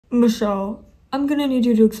Michelle, I'm gonna need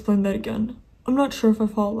you to explain that again. I'm not sure if I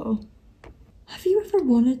follow. Have you ever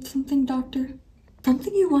wanted something, Doctor?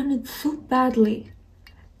 Something you wanted so badly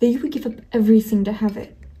that you would give up everything to have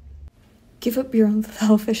it? Give up your own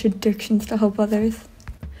selfish addictions to help others?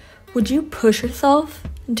 Would you push yourself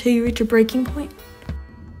until you reach a breaking point?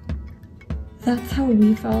 That's how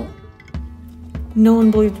we felt. No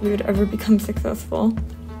one believed we would ever become successful.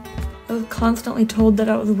 I was constantly told that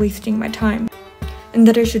I was wasting my time, and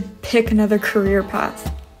that I should pick another career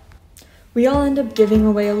path. We all end up giving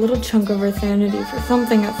away a little chunk of our sanity for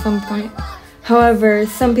something at some point. However,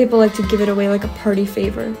 some people like to give it away like a party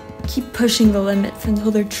favor. Keep pushing the limits until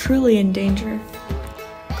they're truly in danger.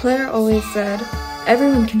 Claire always said,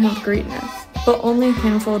 everyone can have greatness, but only a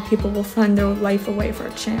handful of people will sign their life away for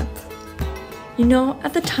a chance. You know,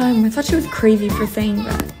 at the time, I thought she was crazy for saying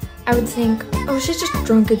that. I would think, oh, she's just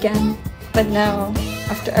drunk again. But now,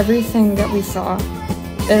 after everything that we saw,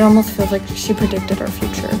 it almost feels like she predicted our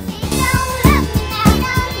future.